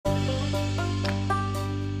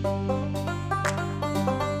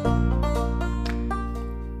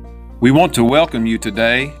We want to welcome you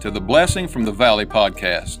today to the Blessing from the Valley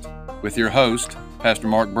podcast with your host, Pastor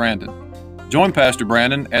Mark Brandon. Join Pastor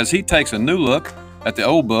Brandon as he takes a new look at the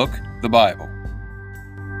old book, the Bible.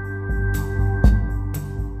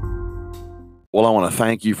 Well, I want to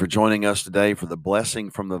thank you for joining us today for the Blessing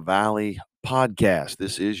from the Valley podcast.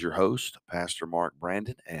 This is your host, Pastor Mark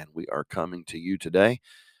Brandon, and we are coming to you today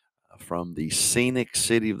from the scenic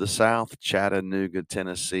city of the South, Chattanooga,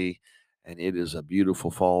 Tennessee. And it is a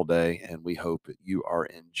beautiful fall day, and we hope that you are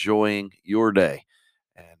enjoying your day.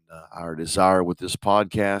 And our desire with this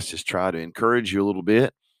podcast is try to encourage you a little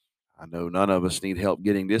bit. I know none of us need help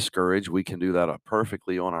getting discouraged. We can do that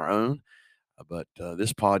perfectly on our own. But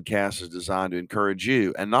this podcast is designed to encourage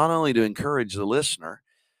you, and not only to encourage the listener.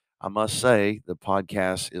 I must say the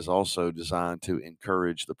podcast is also designed to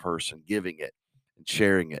encourage the person giving it and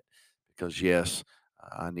sharing it, because yes,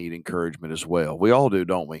 I need encouragement as well. We all do,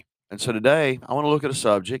 don't we? And so today I want to look at a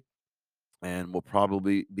subject, and we'll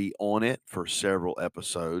probably be on it for several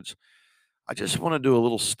episodes. I just want to do a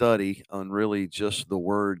little study on really just the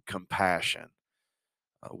word compassion.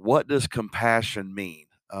 What does compassion mean?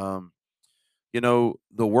 The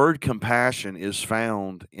word compassion is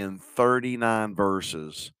found in 39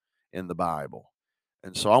 verses in the Bible.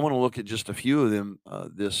 And so I want to look at just a few of them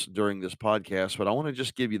during this podcast, but I want to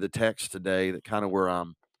just give you the text today, that kind of where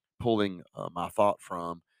I'm pulling my thought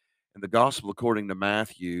from. In the Gospel according to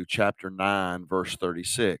Matthew, chapter 9, verse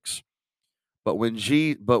 36. But when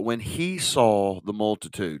he saw the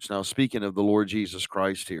multitudes, now speaking of the Lord Jesus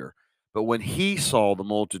Christ here, but when he saw the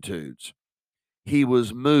multitudes, he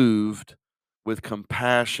was moved with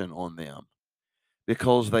compassion on them,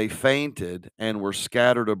 because they fainted and were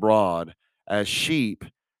scattered abroad as sheep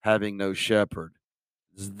having no shepherd.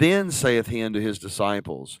 Then saith he unto his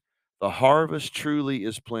disciples, the harvest truly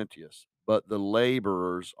is plenteous, but the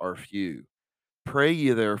laborers are few. Pray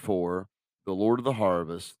ye therefore the Lord of the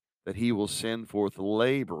harvest, that he will send forth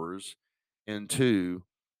laborers into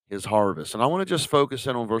his harvest. And I want to just focus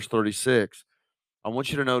in on verse 36. I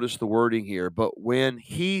want you to notice the wording here. But when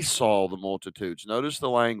he saw the multitudes, notice the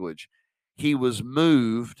language, he was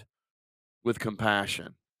moved with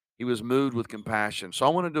compassion. He was moved with compassion. So I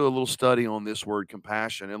want to do a little study on this word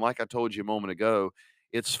compassion. And like I told you a moment ago,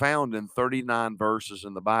 it's found in 39 verses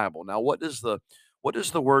in the Bible. Now, what does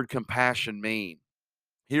the word compassion mean?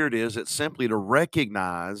 Here it is. It's simply to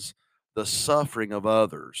recognize the suffering of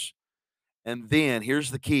others. And then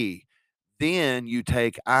here's the key. Then you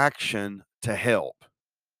take action to help,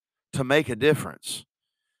 to make a difference.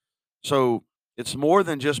 So it's more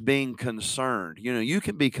than just being concerned. You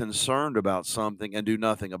can be concerned about something and do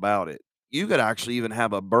nothing about it. You could actually even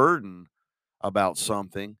have a burden about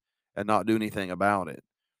something and not do anything about it.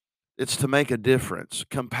 It's to make a difference.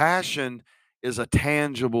 Compassion is a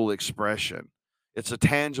tangible expression. It's a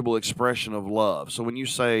tangible expression of love. So when you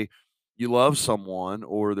say you love someone,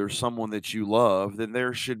 or there's someone that you love, then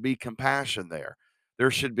there should be compassion there. There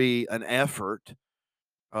should be an effort,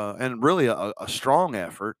 and really a strong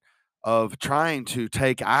effort of trying to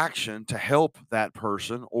take action to help that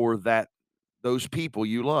person or those people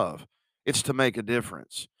you love. It's to make a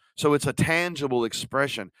difference. So it's a tangible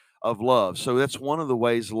expression of love. So that's one of the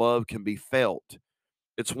ways love can be felt.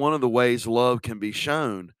 It's one of the ways love can be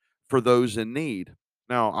shown for those in need.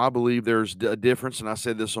 Now, I believe there's a difference, and I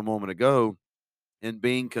said this a moment ago, in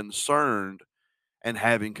being concerned and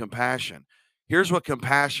having compassion. Here's what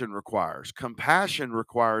compassion requires. Compassion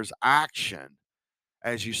requires action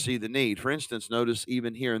as you see the need. For instance, notice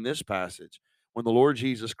even here in this passage, when the Lord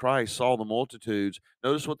Jesus Christ saw the multitudes,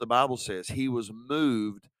 notice what the Bible says. He was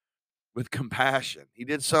moved with compassion. He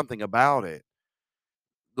did something about it.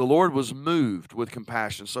 The Lord was moved with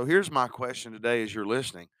compassion. So here's my question today as you're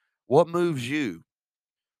listening. What moves you?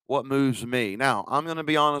 What moves me? Now, I'm going to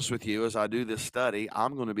be honest with you. As I do this study,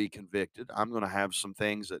 I'm going to be convicted. I'm going to have some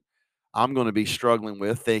things that I'm going to be struggling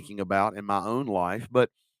with, thinking about in my own life. But,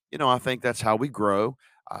 I think that's how we grow.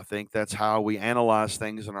 I think that's how we analyze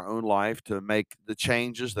things in our own life to make the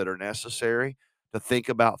changes that are necessary, to think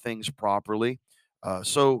about things properly.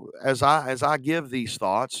 So as I give these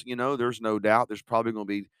thoughts, there's no doubt there's probably going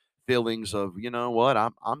to be feelings of, what,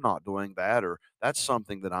 I'm not doing that, or that's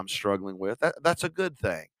something that I'm struggling with. That's a good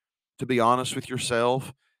thing, to be honest with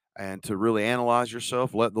yourself and to really analyze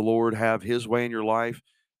yourself. Let the Lord have his way in your life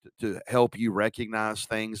to help you recognize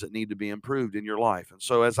things that need to be improved in your life. And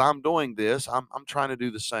so as I'm doing this, I'm trying to do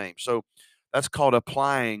the same. So that's called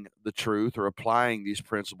applying the truth, or applying these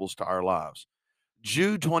principles to our lives.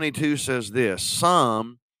 Jude 22 says this: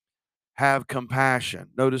 some have compassion.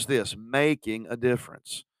 Notice this: making a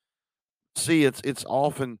difference. See, it's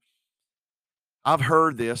often, I've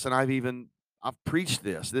heard this, and I've preached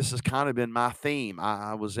this. This has kind of been my theme.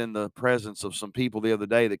 I was in the presence of some people the other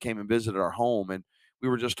day that came and visited our home, and we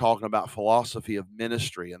were just talking about philosophy of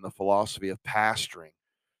ministry and the philosophy of pastoring.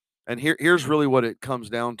 And here's really what it comes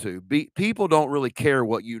down to. People don't really care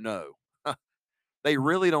what you know. They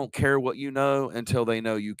really don't care what you know until they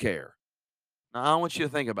know you care. Now, I want you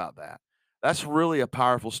to think about that. That's really a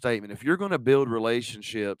powerful statement. If you're going to build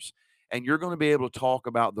relationships and you're going to be able to talk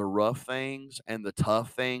about the rough things and the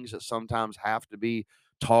tough things that sometimes have to be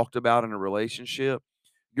talked about in a relationship,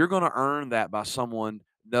 you're going to earn that by someone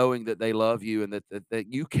knowing that they love you and that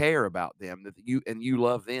you care about them, that you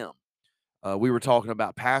love them. We were talking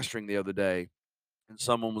about pastoring the other day, and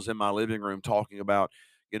someone was in my living room talking about,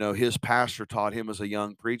 his pastor taught him as a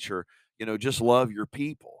young preacher, just love your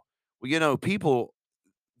people. Well, people,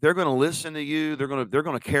 they're going to listen to you. They're going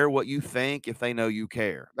to care what you think if they know you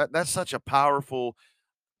care. That's such a powerful,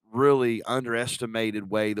 really underestimated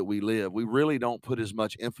way that we live. We really don't put as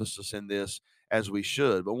much emphasis in this as we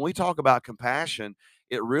should. But when we talk about compassion,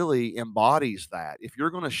 it really embodies that. If you're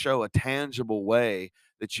going to show a tangible way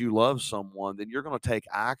that you love someone, then you're going to take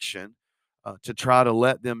action to try to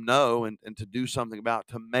let them know and to do something about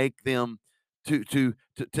to make them to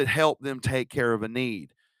help them take care of a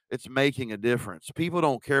need. It's making a difference. People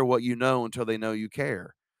don't care what you know until they know you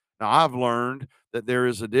care. Now, I've learned that there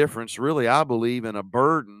is a difference, really, I believe, in a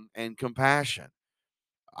burden and compassion.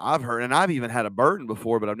 I've heard, and I've even had a burden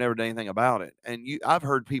before, but I've never done anything about it. And I've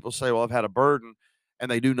heard people say, "Well, I've had a burden,"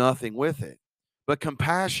 and they do nothing with it. But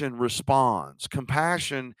compassion responds.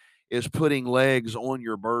 Compassion is putting legs on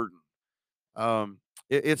your burden. Um,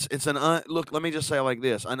 it's look. Let me just say it like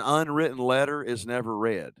this: an unwritten letter is never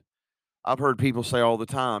read. I've heard people say all the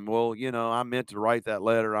time, "Well, I meant to write that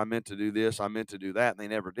letter. I meant to do this. I meant to do that," and they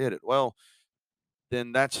never did it. Well,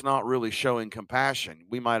 then that's not really showing compassion.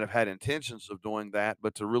 We might have had intentions of doing that,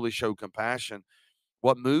 but to really show compassion,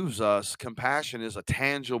 what moves us, compassion is a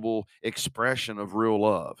tangible expression of real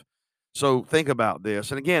love. So think about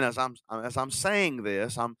this. And again, as I'm saying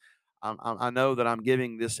this, I know that I'm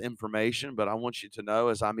giving this information, but I want you to know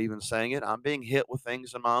as I'm even saying it, I'm being hit with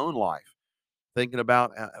things in my own life. Thinking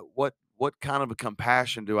about what kind of a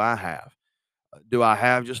compassion do I have? Do I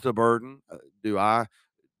have just a burden? Do I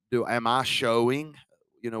do am I showing,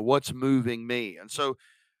 what's moving me? And so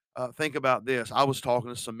think about this. I was talking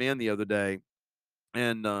to some men the other day,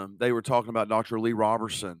 and they were talking about Dr. Lee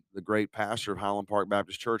Robertson, the great pastor of Highland Park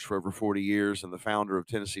Baptist Church for over 40 years and the founder of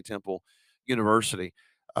Tennessee Temple University.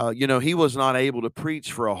 He was not able to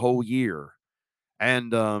preach for a whole year.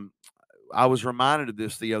 And I was reminded of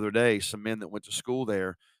this the other day. Some men that went to school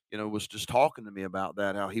there, was just talking to me about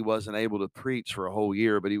that, how he wasn't able to preach for a whole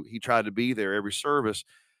year, but he tried to be there every service.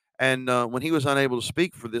 And when he was unable to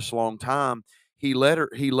speak for this long time, he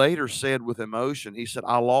later said with emotion, he said,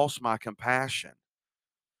 "I lost my compassion."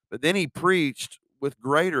 But then he preached with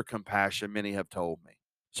greater compassion, many have told me.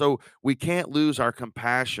 So we can't lose our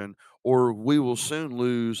compassion, or we will soon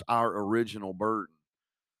lose our original burden.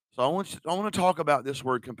 So I want to talk about this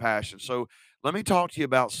word compassion. So let me talk to you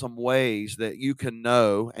about some ways that you can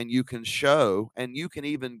know and you can show and you can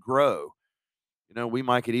even grow. We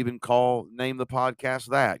might could even name the podcast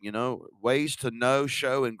that, ways to know,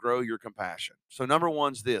 show, and grow your compassion. So number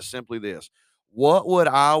one's this, simply this. What would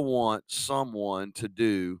I want someone to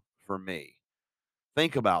do for me?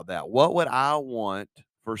 Think about that. What would I want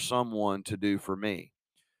for someone to do for me?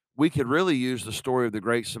 We could really use the story of the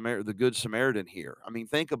Good Samaritan here. I mean,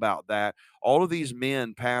 think about that. All of these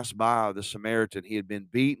men passed by the Samaritan. He had been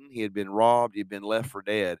beaten, he had been robbed, he had been left for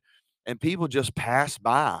dead, and people just passed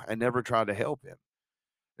by and never tried to help him.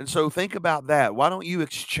 And so think about that. Why don't you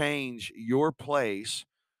exchange your place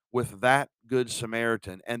with that good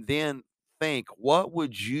Samaritan and then think, what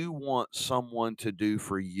would you want someone to do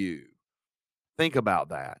for you? Think about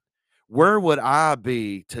that. Where would I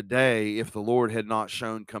be today if the Lord had not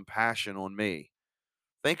shown compassion on me?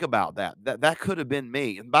 Think about that. That could have been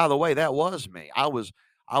me. And by the way, that was me. I was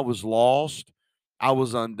lost. I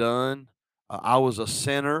was undone. I was a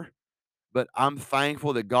sinner. But I'm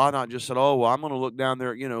thankful that God not just said, "Oh, well, I'm going to look down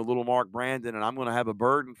there at, little Mark Brandon, and I'm going to have a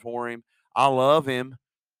burden for him. I love him,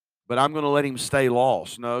 but I'm going to let him stay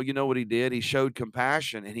lost." No, you know what he did? He showed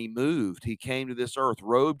compassion and he moved. He came to this earth,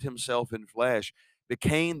 robed himself in flesh,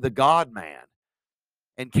 became the God man,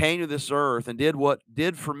 and came to this earth and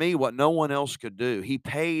did for me what no one else could do. He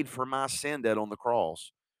paid for my sin debt on the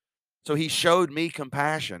cross. So he showed me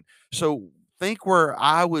compassion. So think where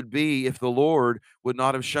I would be if the Lord would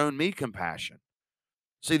not have shown me compassion.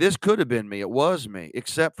 See, this could have been me. It was me,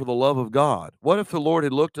 except for the love of God. What if the Lord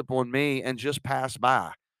had looked upon me and just passed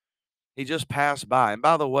by? He just passed by. And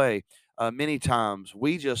by the way, many times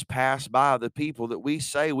we just pass by the people that we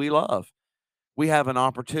say we love. We have an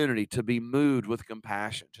opportunity to be moved with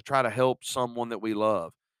compassion, to try to help someone that we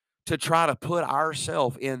love, to try to put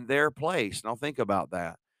ourselves in their place. Now, think about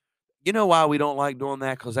that. You know why we don't like doing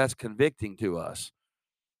that? Because that's convicting to us.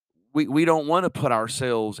 We don't want to put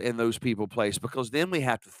ourselves in those people's place because then we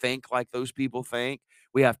have to think like those people think.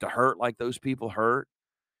 We have to hurt like those people hurt.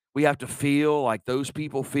 We have to feel like those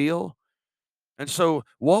people feel. And so,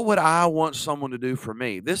 what would I want someone to do for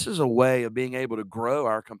me? This is a way of being able to grow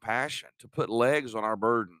our compassion, to put legs on our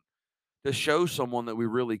burden, to show someone that we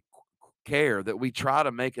really care, that we try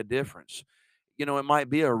to make a difference. It might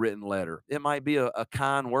be a written letter, it might be a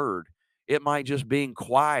kind word, it might just being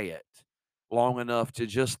quiet long enough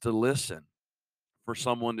to listen for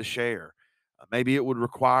someone to share. Maybe it would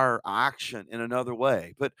require action in another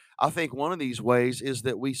way. But I think one of these ways is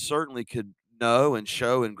that we certainly could know and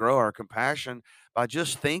show and grow our compassion by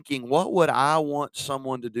just thinking, what would I want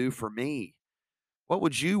someone to do for me? What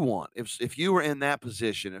would you want if you were in that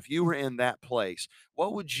position, if you were in that place?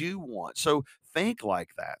 What would you want? So think like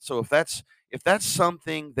that. So if that's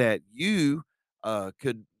something that you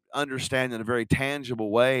could understand in a very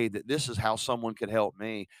tangible way, that this is how someone could help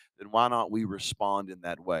me, then why not we respond in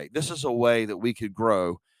that way? This is a way that we could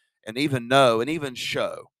grow and even know and even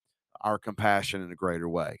show our compassion in a greater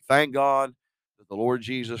way. Thank God that the Lord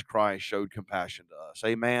Jesus Christ showed compassion to us.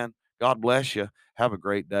 Amen. God bless you. Have a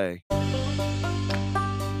great day.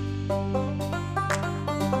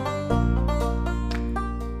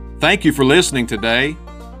 Thank you for listening today.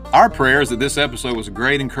 Our prayer is that this episode was a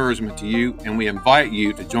great encouragement to you, and we invite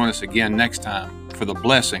you to join us again next time for the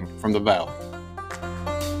Blessing from the Valley.